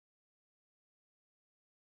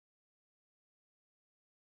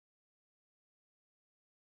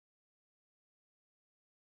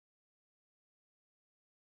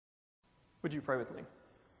Would you pray with me?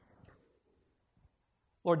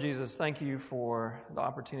 Lord Jesus, thank you for the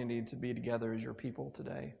opportunity to be together as your people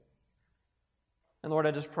today. And Lord,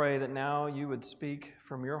 I just pray that now you would speak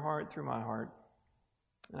from your heart through my heart.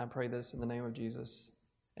 And I pray this in the name of Jesus.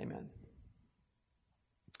 Amen.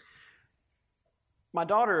 My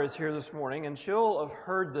daughter is here this morning, and she'll have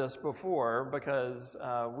heard this before because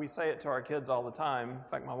we say it to our kids all the time. In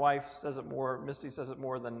fact, my wife says it more, Misty says it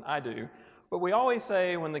more than I do. But we always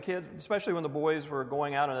say when the kids, especially when the boys were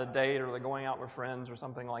going out on a date or they're going out with friends or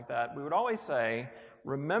something like that, we would always say,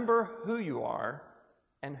 remember who you are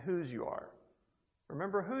and whose you are.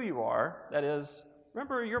 Remember who you are, that is,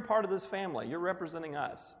 remember you're part of this family, you're representing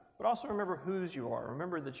us. But also remember whose you are.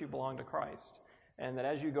 Remember that you belong to Christ. And that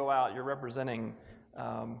as you go out, you're representing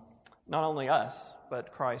not only us,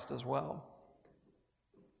 but Christ as well.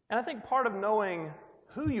 And I think part of knowing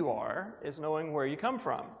who you are is knowing where you come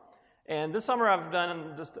from. And this summer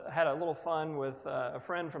I've just had a little fun with a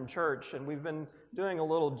friend from church, and we've been doing a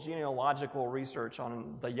little genealogical research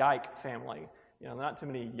on the Yike family. You know, not too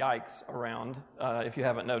many yikes around, if you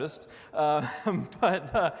haven't noticed.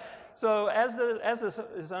 So as this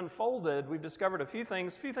is unfolded, we've discovered a few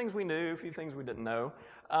things we knew, a few things we didn't know.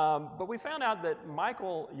 But we found out that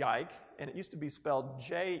Michael Yike, and it used to be spelled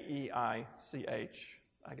Jeich, I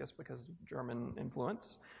guess because of German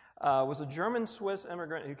influence, was a German-Swiss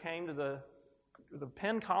immigrant who came to the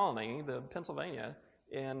Penn colony, the Pennsylvania,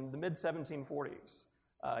 in the mid-1740s.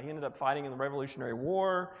 He ended up fighting in the Revolutionary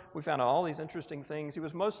War. We found out all these interesting things. He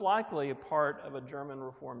was most likely a part of a German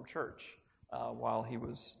Reformed church while he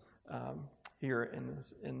was here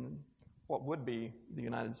in what would be the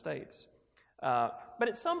United States. But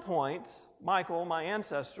at some point, Michael, my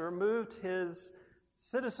ancestor, moved his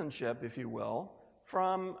citizenship, if you will,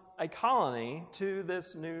 from a colony to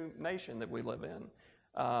this new nation that we live in.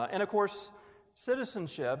 And of course,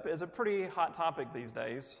 citizenship is a pretty hot topic these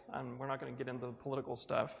days, and we're not going to get into the political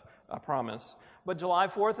stuff, I promise. But July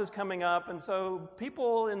 4th is coming up, and so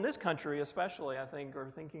people in this country especially, I think, are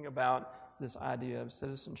thinking about this idea of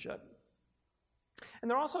citizenship. And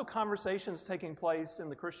there are also conversations taking place in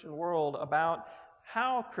the Christian world about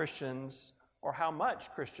how Christians, or how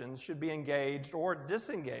much Christians, should be engaged or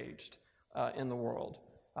disengaged in the world.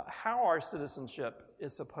 How our citizenship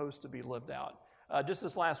is supposed to be lived out. Just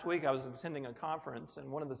this last week, I was attending a conference, and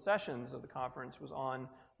one of the sessions of the conference was on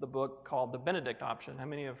the book called The Benedict Option. How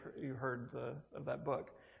many of you heard of that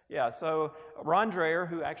book? Yeah, so Ron Dreher,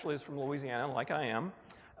 who actually is from Louisiana, like I am,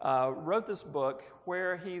 wrote this book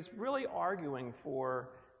where he's really arguing for,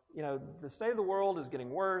 the state of the world is getting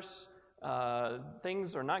worse.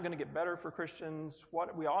 Things are not going to get better for Christians.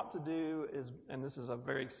 What we ought to do is, and this is a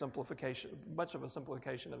very much of a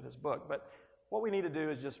simplification of his book, but what we need to do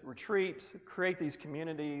is just retreat, create these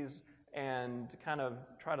communities, and kind of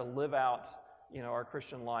try to live out, our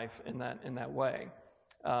Christian life in that way.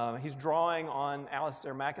 He's drawing on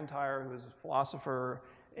Alistair McIntyre, who is a philosopher,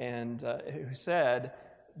 and who said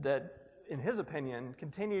that, in his opinion,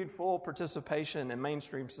 continued full participation in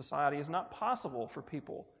mainstream society is not possible for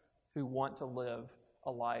people who want to live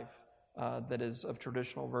a life that is of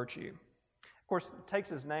traditional virtue. Of course, it takes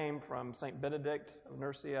his name from St. Benedict of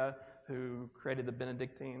Nursia, who created the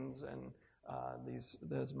Benedictines and these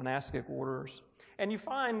monastic orders. And you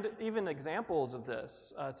find even examples of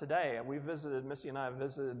this today. Missy and I have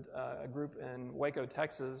visited a group in Waco,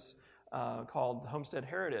 Texas, called Homestead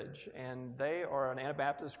Heritage, and they are an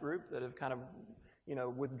Anabaptist group that have kind of,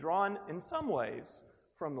 withdrawn in some ways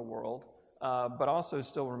from the world, but also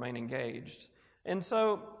still remain engaged. And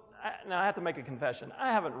so, now I have to make a confession.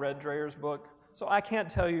 I haven't read Dreher's book, so I can't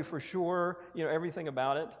tell you for sure, everything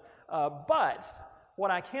about it. But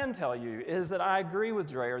what I can tell you is that I agree with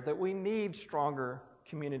Dreher that we need stronger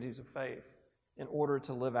communities of faith in order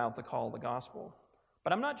to live out the call of the gospel.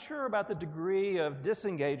 But I'm not sure about the degree of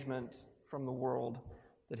disengagement from the world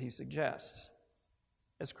that he suggests.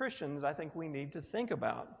 As Christians, I think we need to think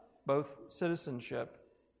about both citizenship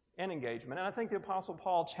and engagement. And I think the Apostle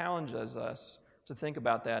Paul challenges us to think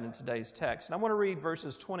about that in today's text. And I want to read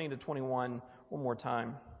verses 20 to 21 one more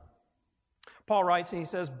time. Paul writes and he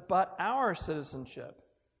says, but our citizenship,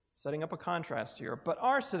 setting up a contrast here, but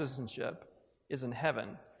our citizenship is in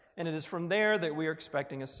heaven, and it is from there that we are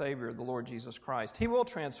expecting a Savior, the Lord Jesus Christ. He will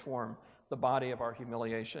transform the body of our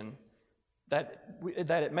humiliation, that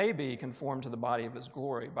it may be conformed to the body of his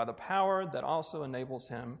glory, by the power that also enables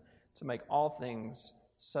him to make all things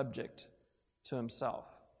subject to himself.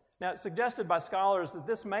 Now, it's suggested by scholars that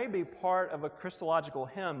this may be part of a Christological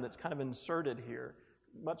hymn that's kind of inserted here,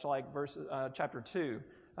 much like chapter 2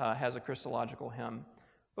 has a Christological hymn.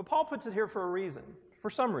 But Paul puts it here for a reason, for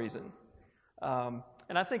some reason. And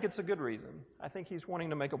and I think it's a good reason. I think he's wanting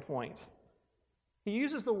to make a point. He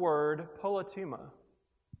uses the word politeuma,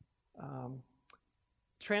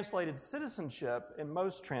 translated citizenship in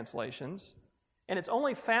most translations, and it's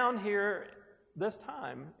only found here this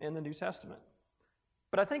time in the New Testament.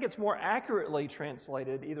 But I think it's more accurately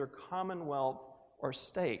translated either commonwealth or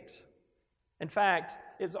state. In fact,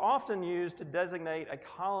 it's often used to designate a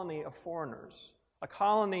colony of foreigners, a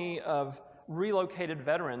colony of relocated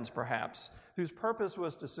veterans, perhaps, whose purpose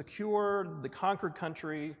was to secure the conquered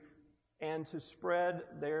country and to spread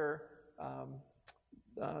their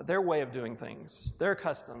way of doing things, their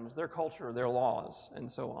customs, their culture, their laws,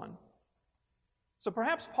 and so on. So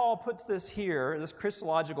perhaps Paul puts this here, this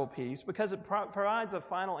Christological piece, because it provides a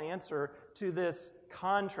final answer to this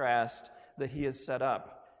contrast that he has set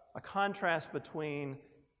up, a contrast between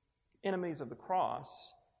enemies of the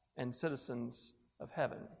cross and citizens of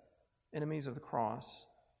heaven. Enemies of the cross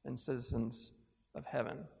and citizens of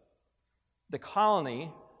heaven. The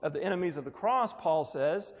colony of the enemies of the cross, Paul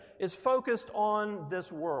says, is focused on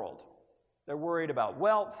this world. They're worried about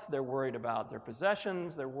wealth, they're worried about their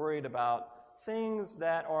possessions, they're worried about things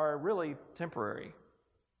that are really temporary.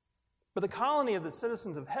 But the colony of the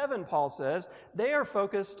citizens of heaven, Paul says, they are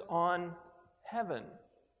focused on heaven.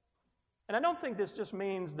 And I don't think this just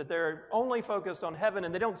means that they're only focused on heaven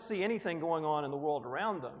and they don't see anything going on in the world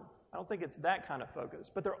around them. I don't think it's that kind of focus.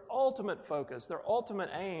 But their ultimate focus, their ultimate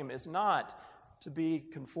aim is not to be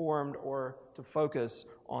conformed or to focus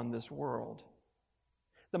on this world.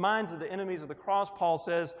 The minds of the enemies of the cross, Paul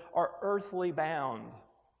says, are earthly bound.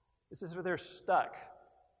 It's as if they're stuck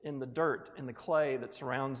in the dirt, in the clay that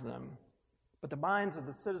surrounds them. But the minds of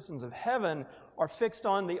the citizens of heaven are fixed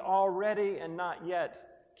on the already and not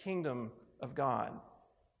yet kingdom of God.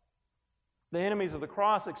 The enemies of the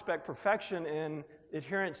cross expect perfection in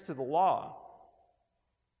adherence to the law,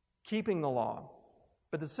 keeping the law.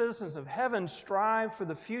 But the citizens of heaven strive for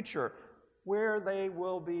the future where they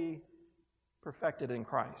will be perfected in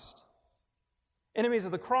Christ. Enemies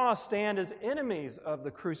of the cross stand as enemies of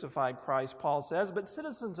the crucified Christ, Paul says, but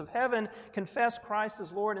citizens of heaven confess Christ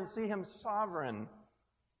as Lord and see him sovereign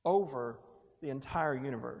over the entire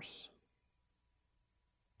universe.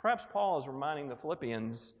 Perhaps Paul is reminding the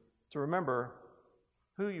Philippians to remember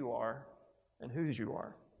who you are and whose you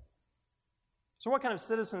are. So what kind of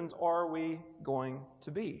citizens are we going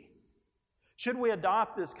to be? Should we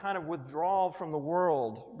adopt this kind of withdrawal from the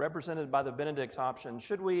world represented by the Benedict option?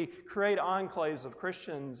 Should we create enclaves of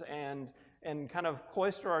Christians and kind of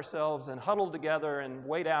cloister ourselves and huddle together and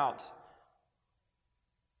wait out?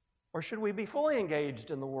 Or should we be fully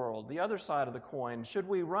engaged in the world, the other side of the coin? Should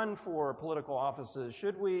we run for political offices?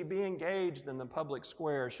 Should we be engaged in the public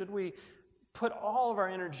square? Should we put all of our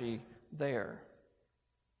energy there?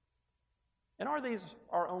 And are these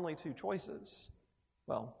our only two choices?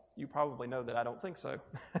 Well, you probably know that I don't think so.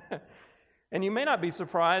 And you may not be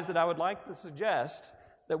surprised that I would like to suggest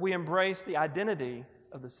that we embrace the identity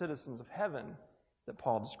of the citizens of heaven that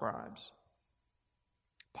Paul describes.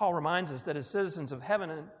 Paul reminds us that as citizens of heaven,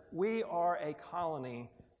 we are a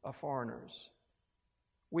colony of foreigners.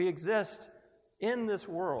 We exist in this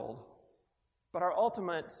world, but our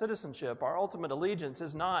ultimate citizenship, our ultimate allegiance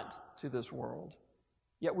is not to this world.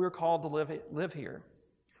 Yet we're called to live here.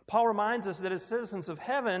 Paul reminds us that as citizens of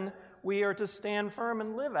heaven, we are to stand firm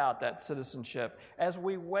and live out that citizenship as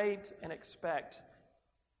we wait and expect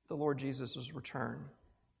the Lord Jesus' return.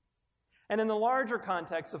 And in the larger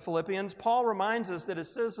context of Philippians, Paul reminds us that as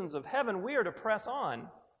citizens of heaven, we are to press on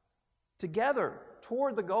together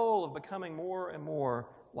toward the goal of becoming more and more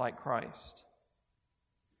like Christ.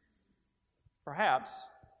 Perhaps,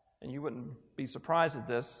 and you wouldn't be surprised at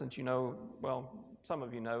this since you know, well, some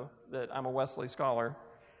of you know that I'm a Wesley scholar,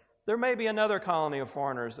 there may be another colony of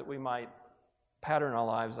foreigners that we might pattern our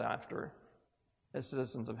lives after as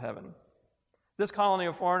citizens of heaven. This colony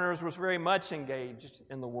of foreigners was very much engaged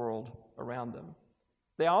in the world around them.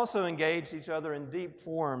 They also engaged each other in deep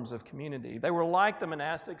forms of community. They were like the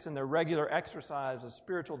monastics in their regular exercise of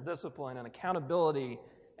spiritual discipline and accountability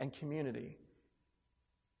and community.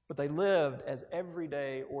 But they lived as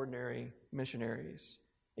everyday, ordinary missionaries,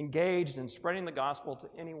 engaged in spreading the gospel to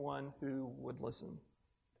anyone who would listen.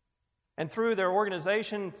 And through their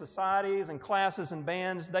organization, societies, and classes and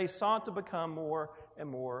bands, they sought to become more and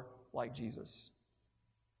more like Jesus.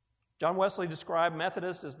 John Wesley described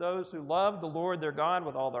Methodists as those who loved the Lord their God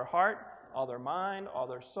with all their heart, all their mind, all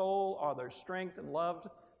their soul, all their strength, and loved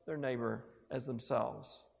their neighbor as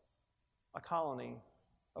themselves. A colony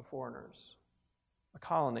of foreigners, a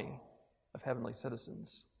colony of heavenly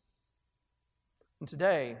citizens. And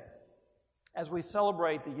today, as we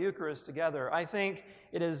celebrate the Eucharist together, I think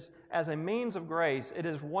it is, as a means of grace, it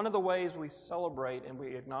is one of the ways we celebrate and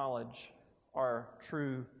we acknowledge our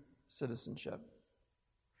true citizenship.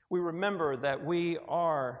 We remember that we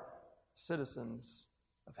are citizens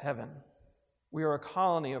of heaven. We are a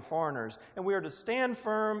colony of foreigners, and we are to stand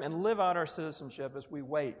firm and live out our citizenship as we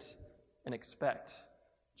wait and expect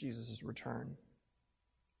Jesus' return.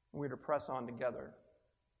 We are to press on together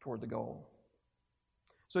toward the goal.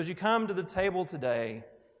 So as you come to the table today,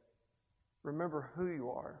 remember who you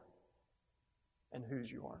are and whose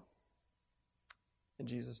you are. In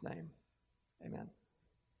Jesus' name, amen.